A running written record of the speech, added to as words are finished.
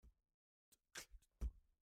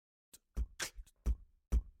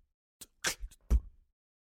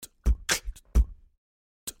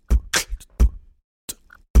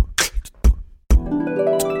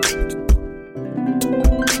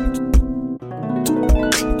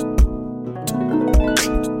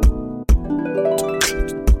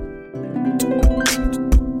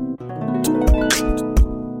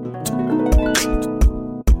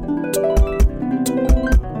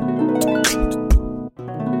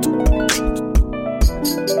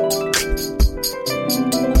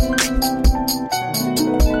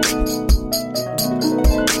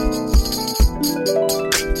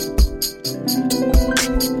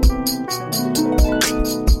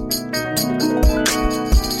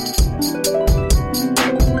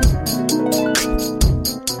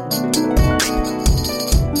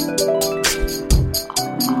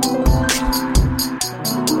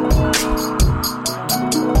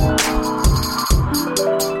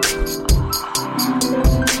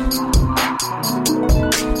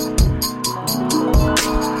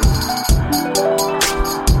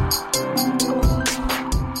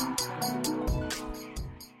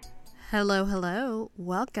Hello.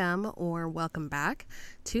 Welcome back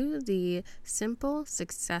to the Simple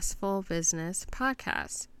Successful Business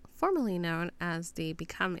Podcast, formerly known as the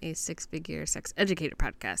Become a Six-Figure Sex Educator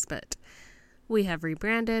Podcast, but we have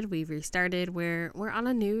rebranded, we've restarted, we're on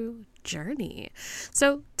a new journey.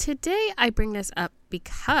 So today I bring this up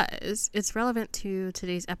because it's relevant to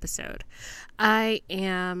today's episode. I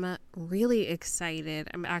am really excited.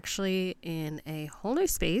 I'm actually in a whole new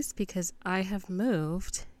space because I have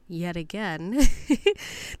moved yet again.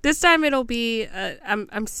 This time it'll be,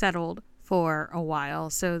 I'm settled for a while.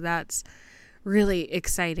 So that's really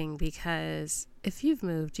exciting because if you've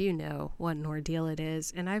moved, you know what an ordeal it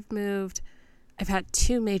is. And I've had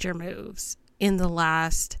two major moves in the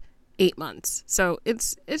last 8 months. So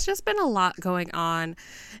it's just been a lot going on.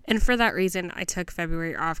 And for that reason, I took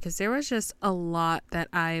February off because there was just a lot that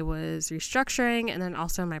I was restructuring. And then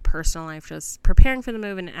also my personal life, just preparing for the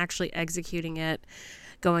move and actually executing it,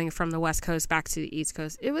 going from the West Coast back to the East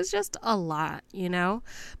Coast. It was just a lot,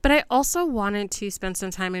 But I also wanted to spend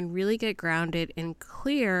some time and really get grounded and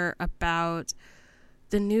clear about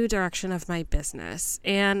the new direction of my business.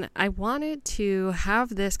 And I wanted to have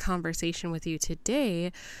this conversation with you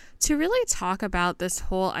today to really talk about this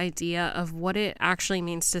whole idea of what it actually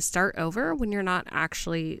means to start over when you're not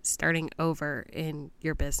actually starting over in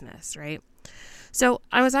your business, right? So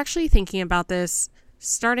I was actually thinking about this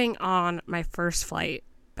starting on my first flight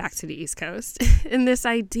back to the East Coast and this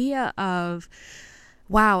idea of,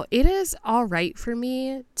 wow, it is all right for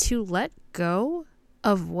me to let go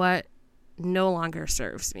of what no longer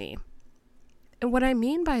serves me. And what I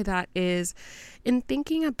mean by that is in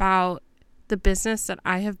thinking about the business that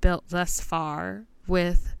I have built thus far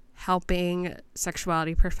with helping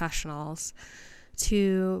sexuality professionals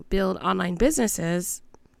to build online businesses,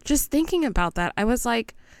 just thinking about that, I was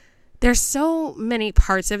like, there's so many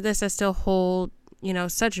parts of this that still hold,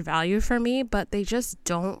 such value for me, but they just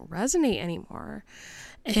don't resonate anymore.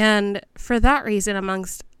 And for that reason,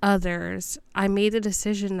 amongst others, I made the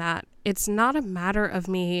decision that it's not a matter of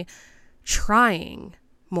me trying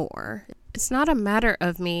more. It's not a matter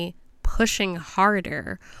of me pushing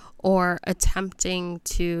harder or attempting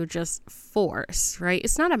to just force, right?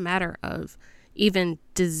 It's not a matter of even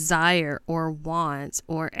desire or want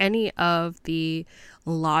or any of the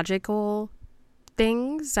logical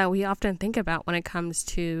things that we often think about when it comes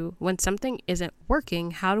to when something isn't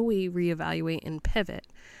working, how do we reevaluate and pivot?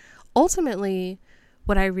 Ultimately,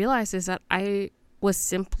 what I realized is that I was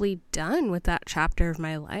simply done with that chapter of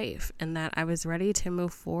my life and that I was ready to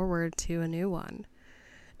move forward to a new one.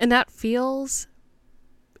 And that feels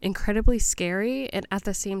incredibly scary and at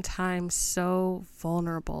the same time so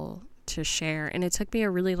vulnerable to share. And it took me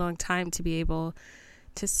a really long time to be able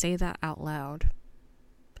to say that out loud.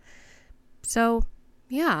 So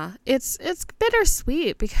yeah, it's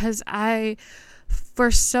bittersweet because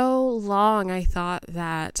for so long, I thought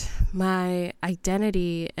that my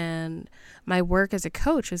identity and my work as a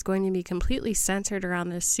coach was going to be completely centered around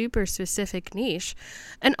this super specific niche.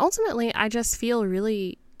 And ultimately, I just feel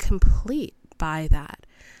really complete by that.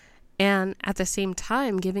 And at the same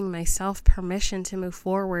time, giving myself permission to move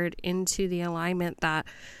forward into the alignment that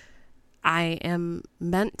I am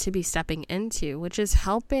meant to be stepping into, which is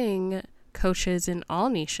helping coaches in all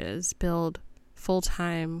niches build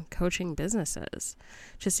full-time coaching businesses,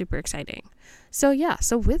 which is super exciting. So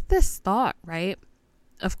with this thought, right,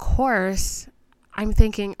 of course, I'm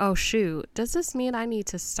thinking, oh shoot, does this mean I need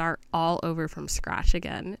to start all over from scratch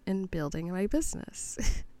again in building my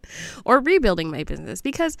business or rebuilding my business?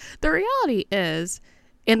 Because the reality is,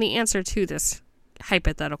 and the answer to this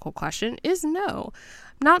hypothetical question is no,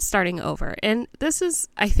 I'm not starting over. And this is,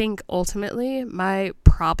 I think, ultimately my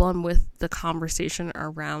problem with the conversation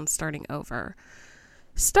around starting over.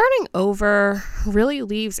 Starting over really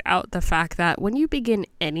leaves out the fact that when you begin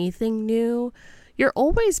anything new, you're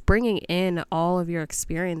always bringing in all of your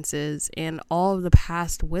experiences and all of the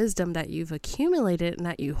past wisdom that you've accumulated and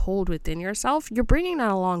that you hold within yourself. You're bringing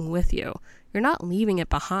that along with you. You're not leaving it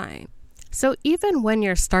behind. So even when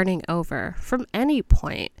you're starting over from any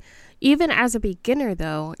point, even as a beginner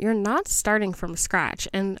though, you're not starting from scratch.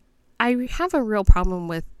 And I have a real problem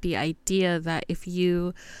with the idea that if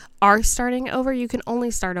you are starting over, you can only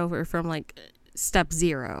start over from like step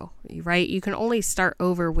zero, right? You can only start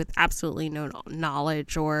over with absolutely no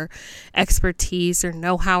knowledge or expertise or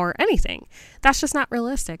know-how or anything. That's just not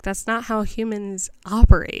realistic. That's not how humans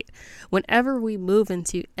operate. Whenever we move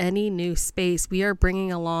into any new space, we are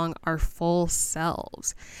bringing along our full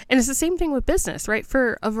selves. And it's the same thing with business, right?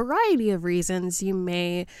 For a variety of reasons, you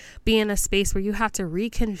may be in a space where you have to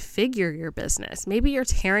reconfigure your business. Maybe you're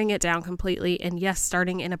tearing it down completely and yes,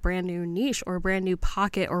 starting in a brand new niche or a brand new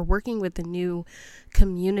pocket or working with a new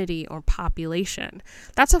community or population.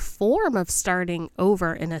 That's a form of starting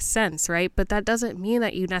over in a sense, right? But that doesn't mean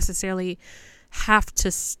that you necessarily have to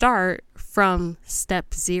start from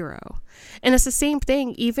step zero. And it's the same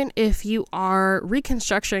thing even if you are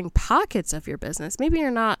reconstructing pockets of your business. Maybe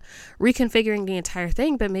you're not reconfiguring the entire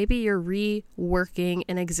thing, but maybe you're reworking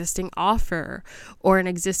an existing offer or an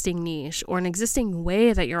existing niche or an existing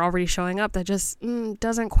way that you're already showing up that just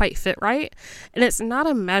doesn't quite fit right. And it's not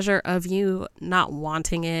a measure of you not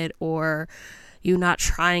wanting it or you not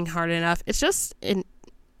trying hard enough. It's just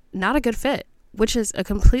not a good fit, which is a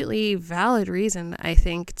completely valid reason, I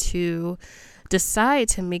think, to decide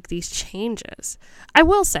to make these changes. I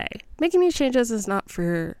will say, making these changes is not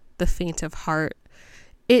for the faint of heart.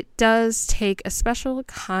 It does take a special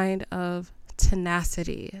kind of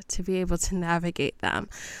tenacity to be able to navigate them.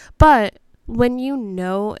 But when you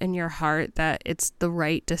know in your heart that it's the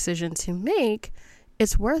right decision to make,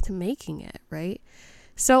 it's worth making it, right?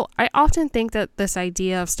 So I often think that this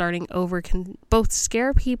idea of starting over can both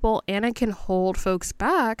scare people and it can hold folks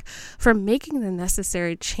back from making the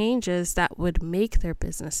necessary changes that would make their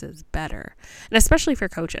businesses better. And especially for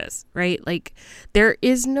coaches, right? Like there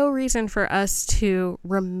is no reason for us to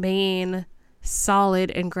remain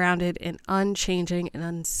solid and grounded and unchanging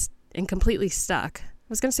and completely stuck. I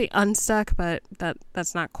was going to say unstuck, but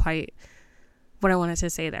that's not quite what I wanted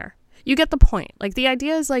to say there. You get the point. Like the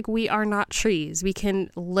idea is like we are not trees. We can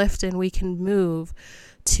lift and we can move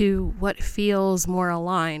to what feels more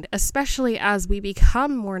aligned, especially as we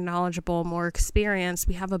become more knowledgeable, more experienced.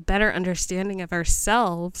 We have a better understanding of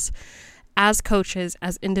ourselves as coaches,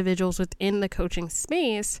 as individuals within the coaching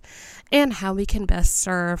space, and how we can best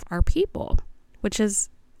serve our people, which is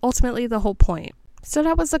ultimately the whole point. So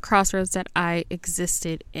that was the crossroads that I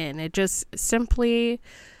existed in. It just simply,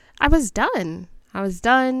 I was done. I was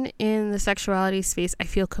done in the sexuality space. I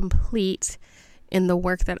feel complete in the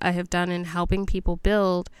work that I have done in helping people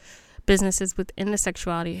build businesses within the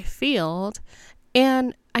sexuality field.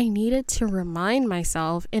 And I needed to remind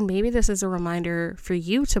myself, and maybe this is a reminder for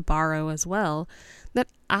you to borrow as well, that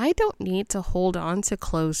I don't need to hold on to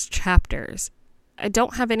closed chapters. I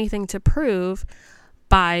don't have anything to prove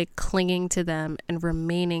by clinging to them and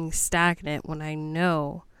remaining stagnant when I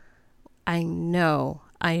know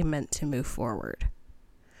I am meant to move forward.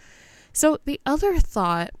 So the other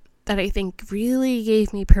thought that I think really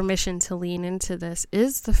gave me permission to lean into this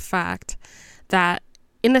is the fact that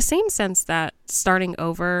in the same sense that starting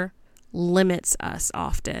over limits us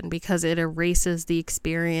often because it erases the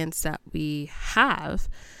experience that we have,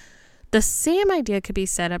 the same idea could be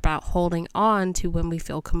said about holding on to when we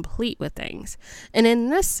feel complete with things. And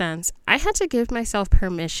in this sense, I had to give myself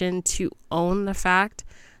permission to own the fact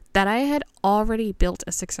that I had already built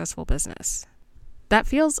a successful business. That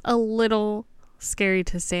feels a little scary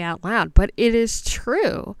to say out loud, but it is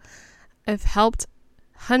true. I've helped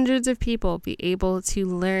hundreds of people be able to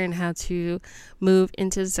learn how to move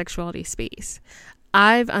into the sexuality space.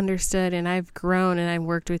 I've understood and I've grown and I've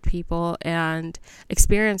worked with people and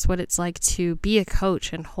experienced what it's like to be a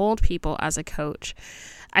coach and hold people as a coach.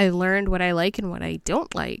 I learned what I like and what I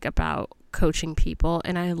don't like about coaching people,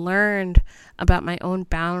 and I learned about my own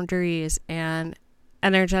boundaries and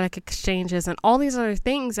energetic exchanges and all these other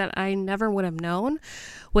things that I never would have known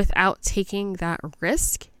without taking that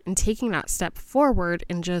risk and taking that step forward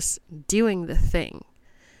and just doing the thing.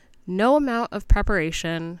 No amount of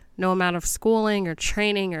preparation, no amount of schooling or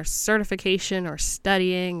training or certification or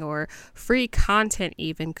studying or free content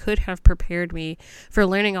even could have prepared me for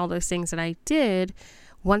learning all those things that I did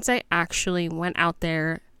once I actually went out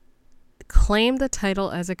there, claimed the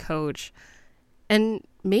title as a coach, and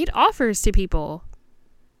made offers to people.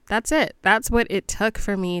 That's it. That's what it took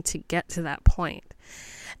for me to get to that point.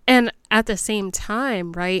 And at the same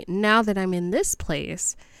time, right, now that I'm in this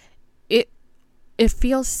place, it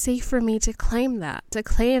feels safe for me to claim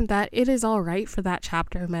that it is all right for that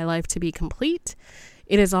chapter of my life to be complete.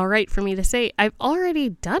 It is all right for me to say, I've already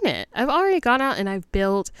done it. I've already gone out and I've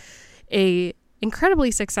built a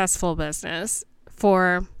incredibly successful business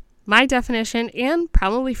for my definition and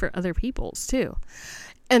probably for other people's too.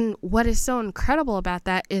 And what is so incredible about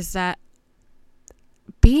that is that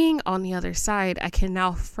being on the other side, I can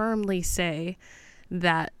now firmly say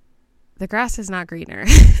that the grass is not greener.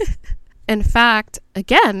 In fact,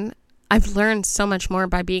 again, I've learned so much more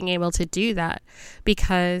by being able to do that,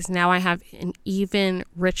 because now I have an even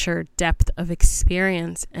richer depth of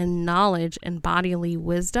experience and knowledge and bodily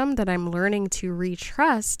wisdom that I'm learning to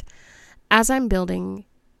retrust as I'm building,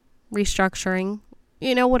 restructuring,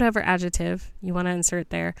 whatever adjective you want to insert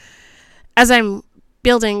there, as I'm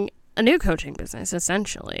building a new coaching business,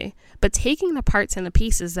 essentially, but taking the parts and the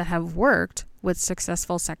pieces that have worked with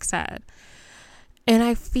successful sex ed. And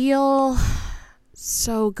I feel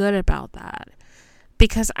so good about that,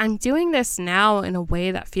 because I'm doing this now in a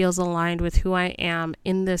way that feels aligned with who I am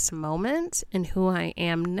in this moment and who I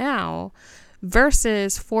am now,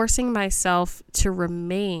 versus forcing myself to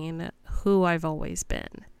remain who I've always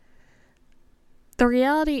been. The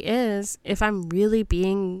reality is, if I'm really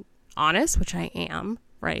being honest, which I am,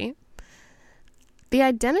 right? The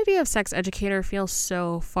identity of sex educator feels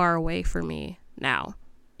so far away from me now.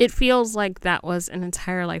 It feels like that was an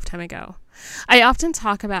entire lifetime ago. I often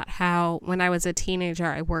talk about how when I was a teenager,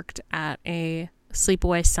 I worked at a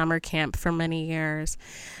sleepaway summer camp for many years.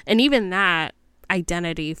 And even that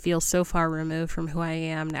identity feels so far removed from who I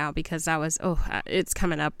am now, because that was, it's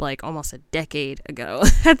coming up like almost a decade ago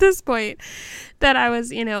at this point that I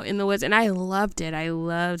was, in the woods. And I loved it. I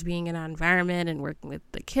loved being in an environment and working with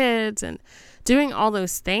the kids and doing all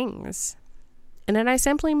those things. And then I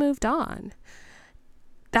simply moved on.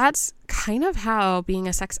 That's kind of how being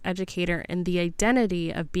a sex educator and the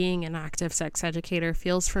identity of being an active sex educator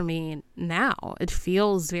feels for me now. It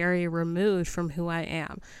feels very removed from who I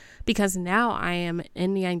am, because now I am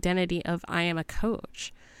in the identity of I am a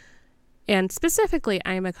coach. And specifically,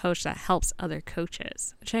 I am a coach that helps other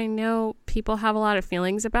coaches, which I know people have a lot of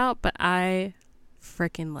feelings about, but I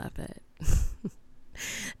freaking love it.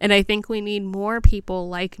 And I think we need more people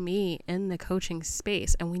like me in the coaching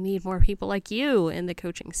space, and we need more people like you in the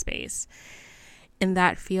coaching space. And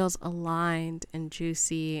that feels aligned and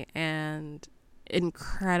juicy and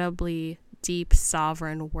incredibly deep,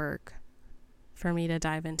 sovereign work for me to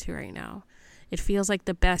dive into right now. It feels like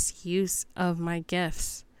the best use of my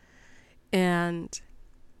gifts. And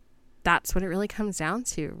that's what it really comes down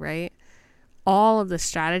to, right? All of the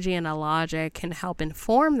strategy and the logic can help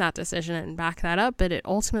inform that decision and back that up, but it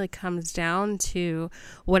ultimately comes down to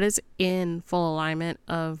what is in full alignment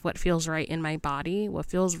of what feels right in my body, what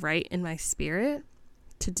feels right in my spirit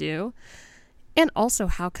to do, and also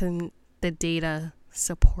how can the data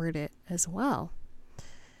support it as well.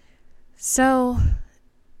 So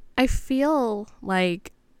I feel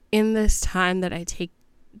like in this time that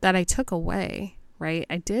I took away, right,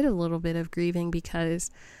 I did a little bit of grieving,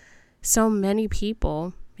 because so many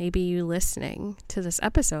people, maybe you listening to this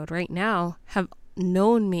episode right now, have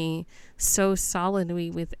known me so solidly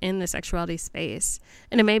within the sexuality space.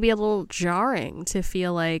 And it may be a little jarring to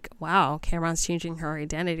feel like, wow, Cameron's changing her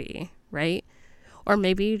identity, right? Or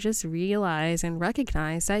maybe you just realize and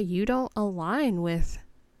recognize that you don't align with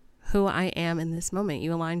who I am in this moment.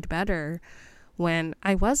 You aligned better when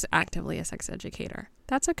I was actively a sex educator.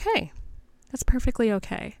 That's okay. That's perfectly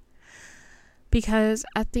okay. Because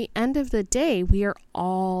at the end of the day, we are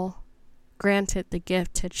all granted the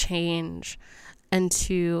gift to change and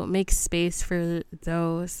to make space for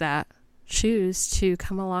those that choose to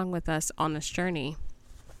come along with us on this journey.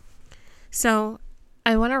 So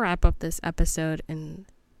I want to wrap up this episode and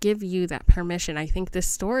give you that permission. I think this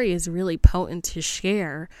story is really potent to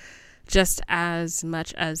share, just as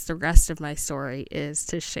much as the rest of my story is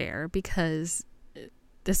to share, because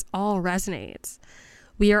this all resonates.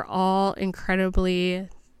 We are all incredibly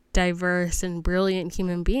diverse and brilliant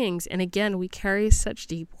human beings. And again, we carry such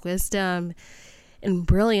deep wisdom and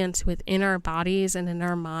brilliance within our bodies and in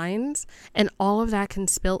our minds. And all of that can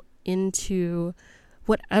spill into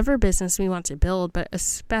whatever business we want to build, but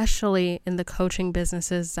especially in the coaching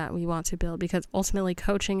businesses that we want to build, because ultimately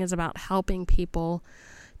coaching is about helping people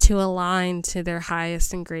to align to their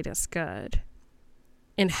highest and greatest good.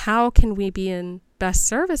 And how can we be in best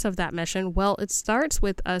service of that mission? Well, it starts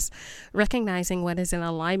with us recognizing what is in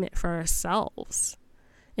alignment for ourselves.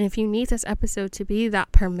 And if you need this episode to be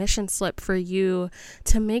that permission slip for you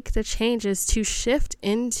to make the changes to shift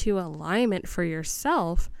into alignment for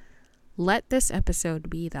yourself, let this episode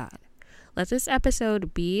be that. Let this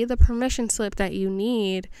episode be the permission slip that you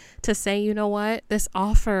need to say, you know what, this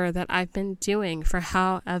offer that I've been doing for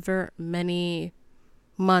however many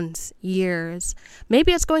months, years,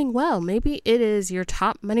 maybe it's going well, maybe it is your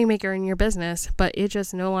top moneymaker in your business, but it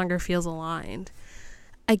just no longer feels aligned.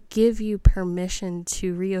 I give you permission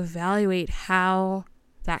to reevaluate how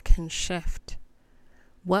that can shift.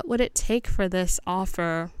 What would it take for this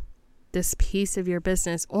offer, this piece of your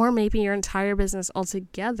business, or maybe your entire business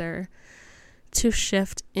altogether, to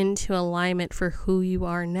shift into alignment for who you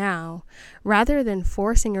are now, rather than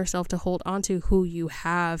forcing yourself to hold on to who you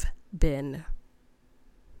have been?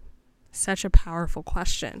 Such a powerful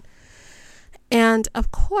question. And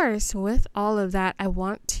of course, with all of that, I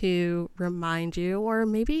want to remind you, or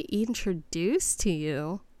maybe introduce to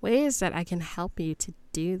you, ways that I can help you to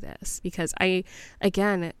do this, because I,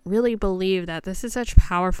 again, really believe that this is such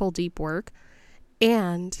powerful, deep work,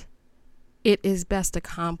 and it is best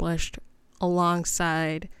accomplished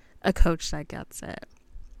alongside a coach that gets it.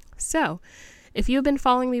 So if you've been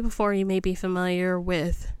following me before, you may be familiar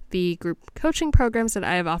with the group coaching programs that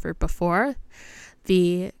I have offered before.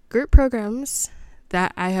 The group programs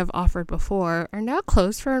that I have offered before are now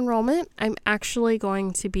closed for enrollment. I'm actually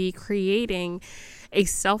going to be creating a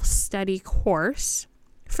self-study course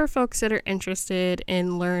for folks that are interested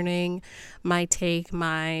in learning my take,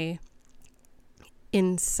 my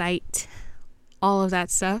insight, all of that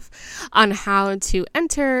stuff on how to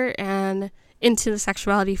enter and into the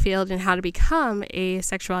sexuality field and how to become a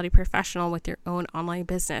sexuality professional with your own online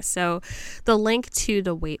business. So the link to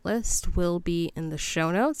the waitlist will be in the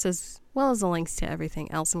show notes, as well as the links to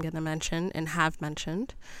everything else I'm going to mention and have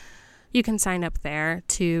mentioned. You can sign up there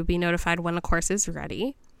to be notified when the course is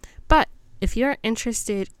ready. But if you're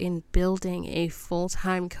interested in building a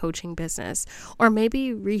full-time coaching business, or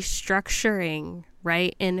maybe restructuring,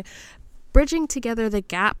 right, and bridging together the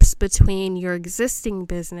gaps between your existing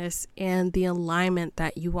business and the alignment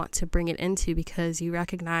that you want to bring it into, because you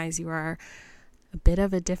recognize you are a bit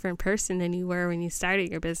of a different person than you were when you started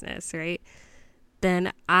your business, right?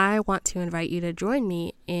 Then I want to invite you to join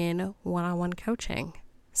me in one-on-one coaching.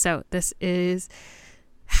 So this is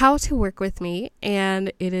how to work with me,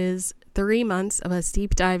 and it is 3 months of us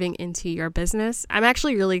deep diving into your business. I'm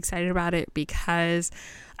actually really excited about it because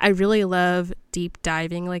I really love deep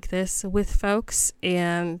diving like this with folks,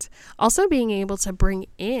 and also being able to bring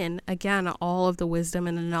in, again, all of the wisdom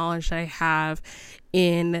and the knowledge that I have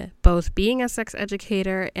in both being a sex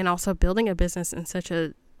educator and also building a business in such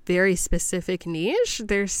a very specific niche.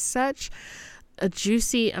 There's such a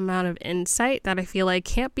juicy amount of insight that I feel like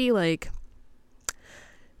can't be like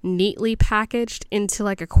neatly packaged into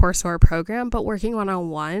like a course or a program, but working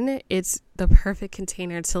one-on-one, it's the perfect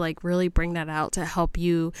container to like really bring that out to help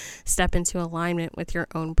you step into alignment with your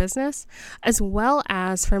own business, as well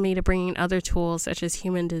as for me to bring in other tools such as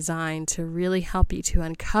human design to really help you to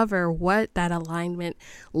uncover what that alignment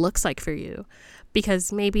looks like for you.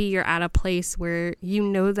 Because maybe you're at a place where you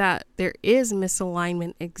know that there is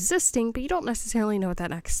misalignment existing, but you don't necessarily know what that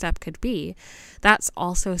next step could be. That's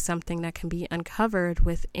also something that can be uncovered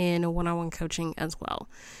within one-on-one coaching as well.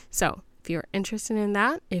 So if you're interested in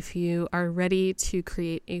that, if you are ready to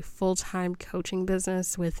create a full-time coaching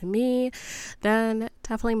business with me, then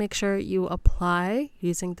definitely make sure you apply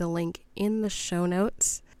using the link in the show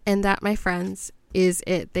notes. And that, my friends, is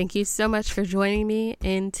it. Thank you so much for joining me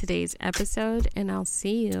in today's episode, and I'll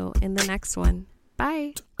see you in the next one.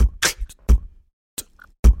 Bye.